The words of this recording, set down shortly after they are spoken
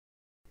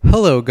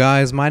Hello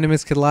guys, my name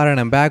is Kidlada and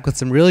I'm back with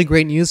some really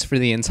great news for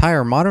the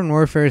entire Modern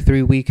Warfare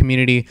 3 Wii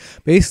community.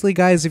 Basically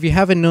guys, if you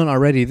haven't known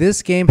already,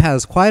 this game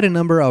has quite a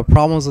number of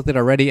problems with it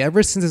already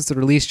ever since its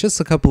release just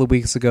a couple of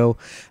weeks ago.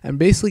 And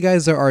basically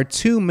guys, there are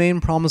two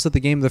main problems with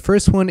the game. The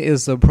first one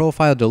is the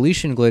profile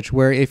deletion glitch,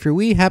 where if your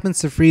Wii happens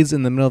to freeze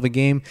in the middle of a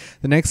game,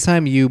 the next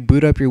time you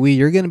boot up your Wii,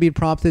 you're going to be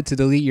prompted to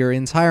delete your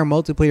entire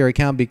multiplayer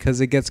account because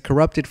it gets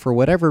corrupted for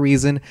whatever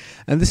reason.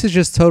 And this is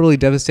just totally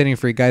devastating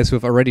for you guys who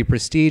have already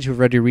prestige, who've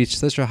already reached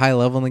such a high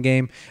level in the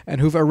game,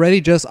 and who've already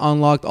just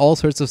unlocked all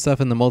sorts of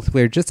stuff in the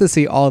multiplayer. Just to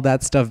see all of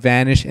that stuff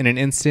vanish in an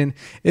instant,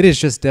 it is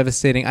just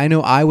devastating. I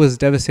know I was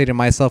devastated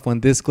myself when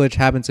this glitch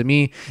happened to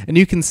me, and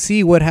you can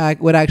see what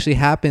actually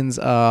happens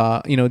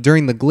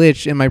during the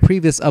glitch in my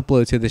previous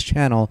upload to this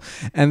channel.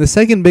 And the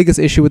second biggest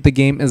issue with the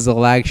game is the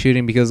lag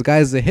shooting, because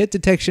guys, the hit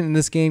detection in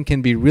this game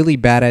can be really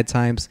bad at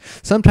times.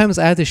 Sometimes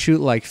I have to shoot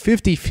like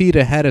 50 feet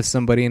ahead of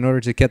somebody in order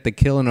to get the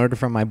kill, in order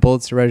for my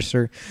bullets to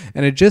register,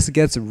 and it just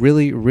gets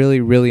really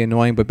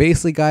annoying. But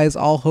basically guys,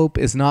 all hope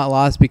is not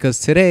lost, because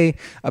today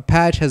a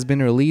patch has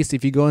been released.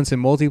 If you go into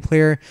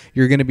multiplayer,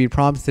 you're going to be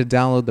prompted to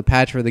download the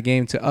patch for the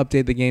game to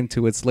update the game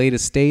to its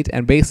latest state.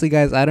 And basically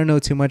guys, I don't know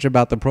too much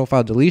about the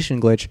profile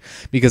deletion glitch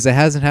because it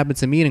hasn't happened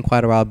to me in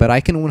quite a while, but I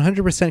can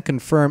 100%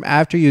 confirm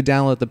after you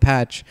download the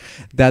patch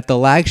that the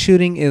lag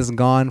shooting is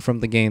gone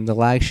from the game. The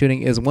lag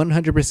shooting is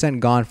 100%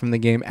 gone from the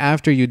game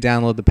after you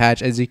download the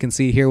patch, as you can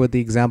see here with the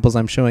examples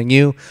I'm showing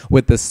you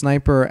with the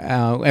sniper.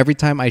 Every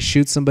time I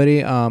shoot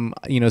somebody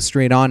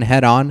straight on,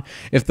 head on,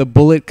 if the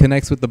bullet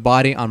connects with the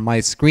body on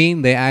my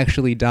screen, they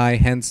actually die,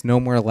 hence no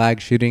more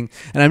lag shooting.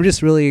 And I'm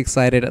just really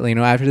excited,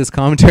 after this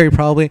commentary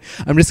probably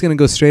I'm just gonna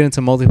go straight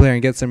into multiplayer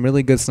and get some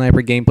really good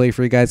sniper gameplay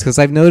for you guys, because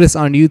I've noticed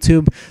on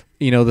YouTube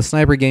the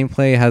sniper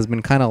gameplay has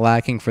been kind of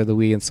lacking for the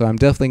Wii, and so I'm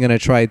definitely going to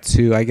try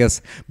to, I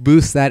guess,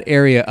 boost that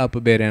area up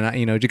a bit. And,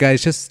 you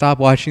guys just stop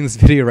watching this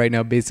video right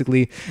now.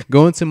 Basically,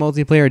 go into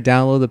multiplayer,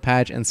 download the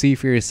patch, and see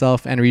for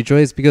yourself, and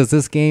rejoice, because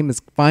this game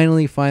is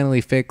finally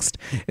fixed.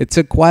 It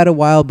took quite a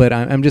while, but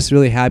I'm just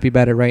really happy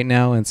about it right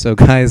now. And so,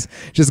 guys,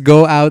 just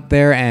go out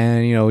there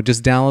and,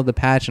 just download the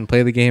patch and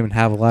play the game and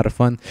have a lot of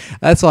fun.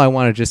 That's all I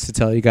wanted just to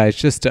tell you guys,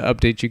 just to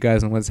update you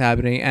guys on what's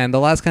happening. And the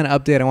last kind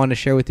of update I want to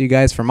share with you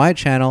guys for my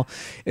channel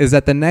is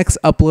that the next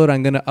upload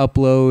I'm going to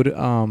upload,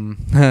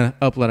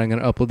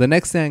 the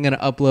next thing I'm going to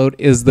upload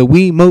is the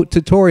Wiimote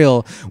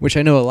tutorial, which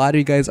I know a lot of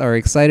you guys are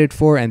excited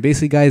for. And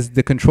basically guys,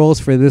 the controls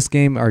for this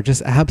game are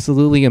just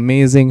absolutely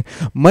amazing,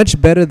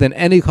 much better than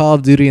any Call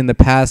of Duty in the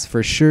past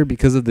for sure,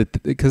 because of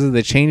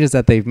the changes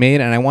that they've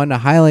made. And I want to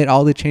highlight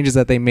all the changes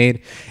that they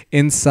made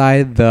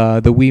inside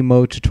the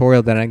Wiimote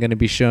tutorial that I'm going to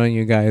be showing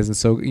you guys. And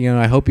so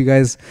I hope you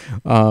guys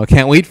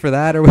can't wait for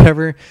that or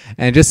whatever,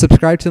 and just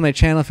subscribe to my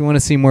channel if you want to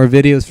see more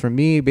videos from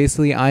me.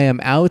 Basically, I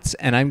am out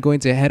and I'm going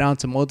to head on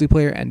to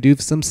multiplayer and do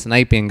some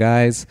sniping,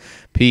 guys.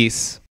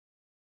 Peace.